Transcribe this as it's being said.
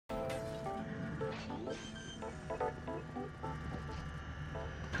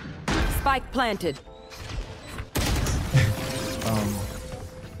Spike planted.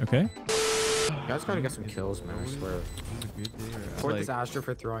 Okay. You guys gotta get some kills, man. I swear. Poor disaster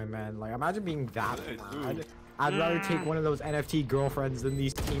for throwing, man. Like, imagine being that bad. I'd rather take one of those NFT girlfriends than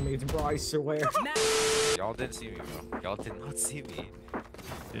these teammates, bro. I swear. Y'all didn't see me, bro. Y'all did not see me.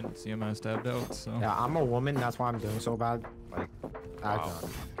 Didn't see him. I stabbed out. So. Yeah, I'm a woman. That's why I'm doing so bad. Like,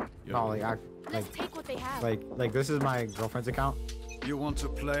 no, like, Let's take what they have. like this is my girlfriend's account. You want to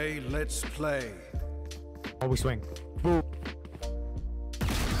play? Let's play. Oh, we swing. Boom.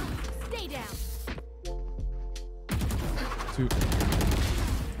 Stay down. Two.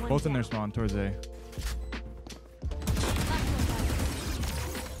 Both in their spawn towards A.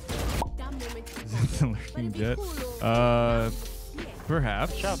 The lurking jet.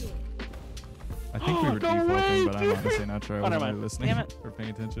 Perhaps. I think we were defaulting, but I'm honestly not sure. I wasn't really listening or paying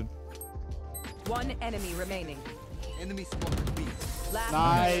attention. One enemy remaining. Enemy spotted B.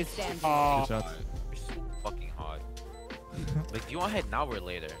 Nice. Good shots. You're so fucking hot. Like, do you want to head now or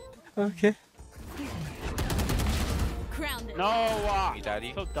later? Okay. No, Me,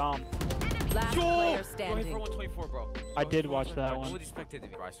 daddy. so dumb. Last player standing. For 124, bro. I did watch that one. Nobody expected me.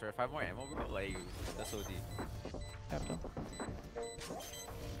 Bro, I swear, if I have more ammo, bro, like, that's OD. Captain.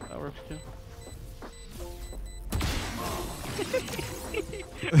 That works too.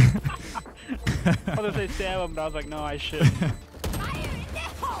 I was gonna say stab him, but I was like, no, I should.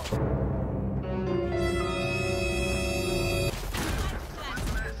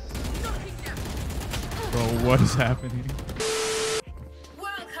 Bro, what is happening?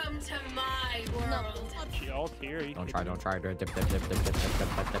 Welcome to my world. She ult here. Don't try. Dip.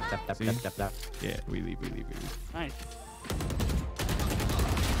 Yeah, we leave. Nice.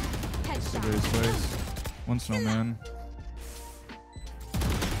 Somebody's place. One snowman.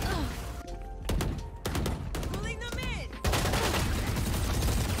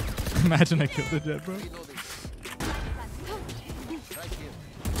 Imagine I killed the jet, bro.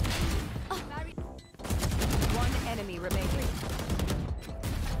 One enemy remaining.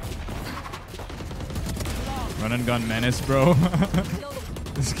 Run and gun menace, bro.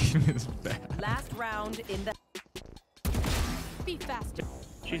 This game is bad. Last round in the. Be faster.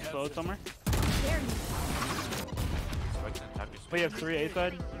 She's slowed somewhere. There you We have 3 A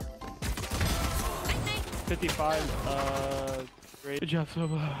side. 55. Great. Good job,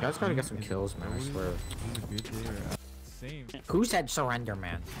 Soba. You guys gotta get some kills, man. I swear. Same. Who said surrender,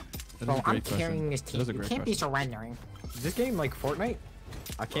 man? Bro, I'm carrying this team. You can't be surrendering. Is this game like Fortnite?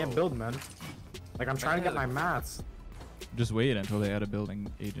 I can't build, man. Like, I'm trying to get my mats. Just wait until they add a building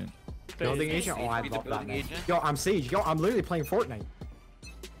agent. Building agent? Oh, I Be the love that, building man. agent? Yo, I'm Sage. Yo, I'm literally playing Fortnite.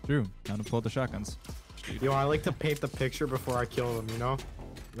 True. Now to pull out the shotguns. Yo, I like to paint the picture before I kill them, you know?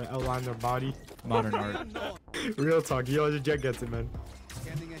 Like, outline their body. Modern art. Real talk. Yo, the jet gets it, man.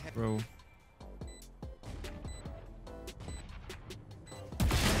 Bro.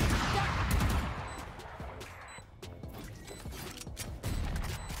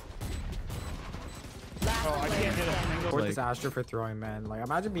 Oh, I can't hit a single. Poor Like- disaster for throwing, man. Like,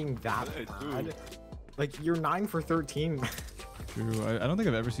 imagine being that bad. Like, you're 9 for 13. True. I don't think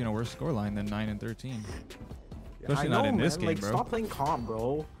I've ever seen a worse scoreline than 9 and 13. Especially I not know, in this man. game, Like, bro. stop playing calm,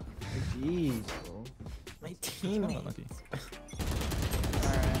 bro. Like, jeez, bro. My team. Not lucky.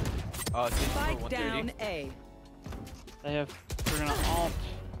 Alright. Sage for Spike 130. down A. They have. We're gonna alt.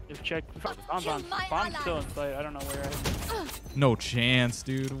 If check. Spawn's still in sight. I don't know where I am. No chance,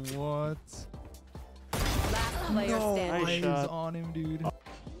 dude. What? Last player standing. Nice Eyes shot. on him, dude.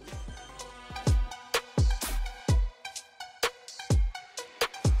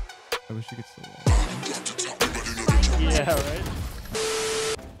 I wish you could still walk. Yeah,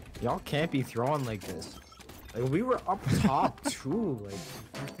 right? Y'all can't be throwing like this. Like, we were up top, too. Like,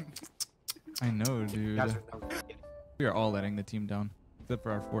 I know, you dude. guys are no- We are all letting the team down. Except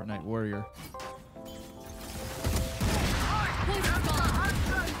for our Fortnite warrior.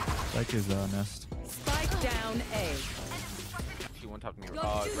 Like his nest. Spike down A. She one tapped me.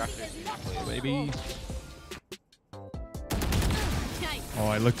 Raptors. Baby. Oh,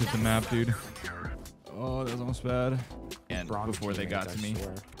 I looked at the map, dude. Oh, that was almost bad. And Bronze before they got to teammates, me. I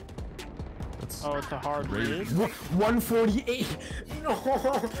swear. That's Oh, it's a hard read. 148.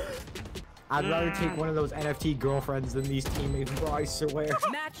 No. I'd rather take one of those NFT girlfriends than these teammates, bro. I swear.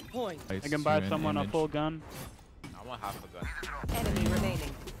 Match point. I can buy someone a full gun. I want half a gun. Enemy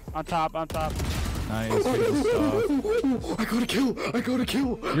remaining. On top, on top. Nice. Good stuff. I got a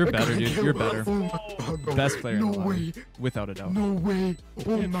kill. You're better, dude. You're better. Oh my God, bro. Best player No in the way. line. Without a doubt. No way.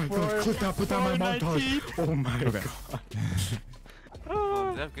 Oh my God. Clip that. Put that in my montage. Oh my Okay. God.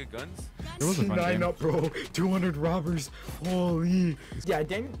 Do they have good guns? It was a fun game. up, bro. 200 robbers. Holy. Yeah,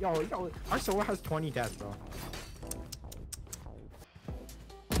 dang. Yo, our solo has 20 deaths, bro.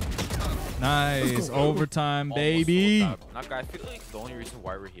 Nice. go. Overtime, Almost baby. full tap. Not gonna- I feel like the only reason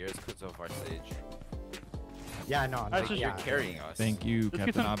why we're here is because of our stage. Yeah, no, That's like, just- yeah. You're carrying us. Thank you, Let's get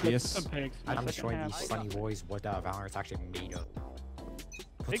Captain some- Obvious. some pigs in the I'm second showing half. these funny boys what Valorant's actually made of.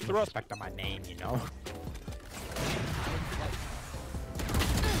 Put Take some the rest. respect on my name, you know?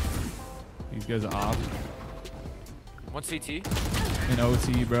 These guys are off. One CT. In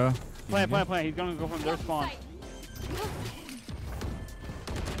OT, bro. Play. He's gonna go from their spawn.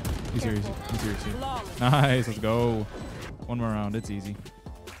 He's here too. Flawless. Nice, let's go. One more round, it's easy.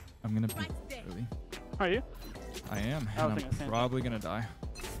 I'm gonna peek early. Are you? I am, I was and thinking the I'm same probably gonna die.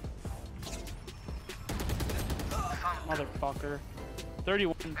 Motherfucker.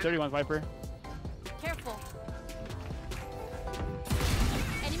 31 Viper. Careful.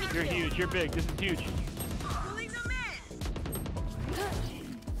 Enemy You're kill. huge. You're big. This is huge.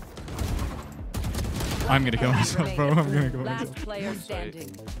 I'm gonna kill Enemy myself, bro. remaining. I'm gonna kill Last myself. player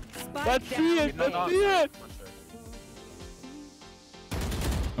standing. Spike Let's down see it. A. Let's see it.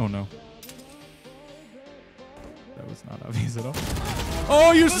 Oh no. That was not obvious at all.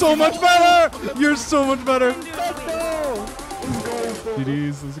 Oh, you're so much better! You're so much better!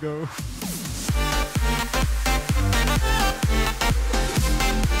 GG's, let's go.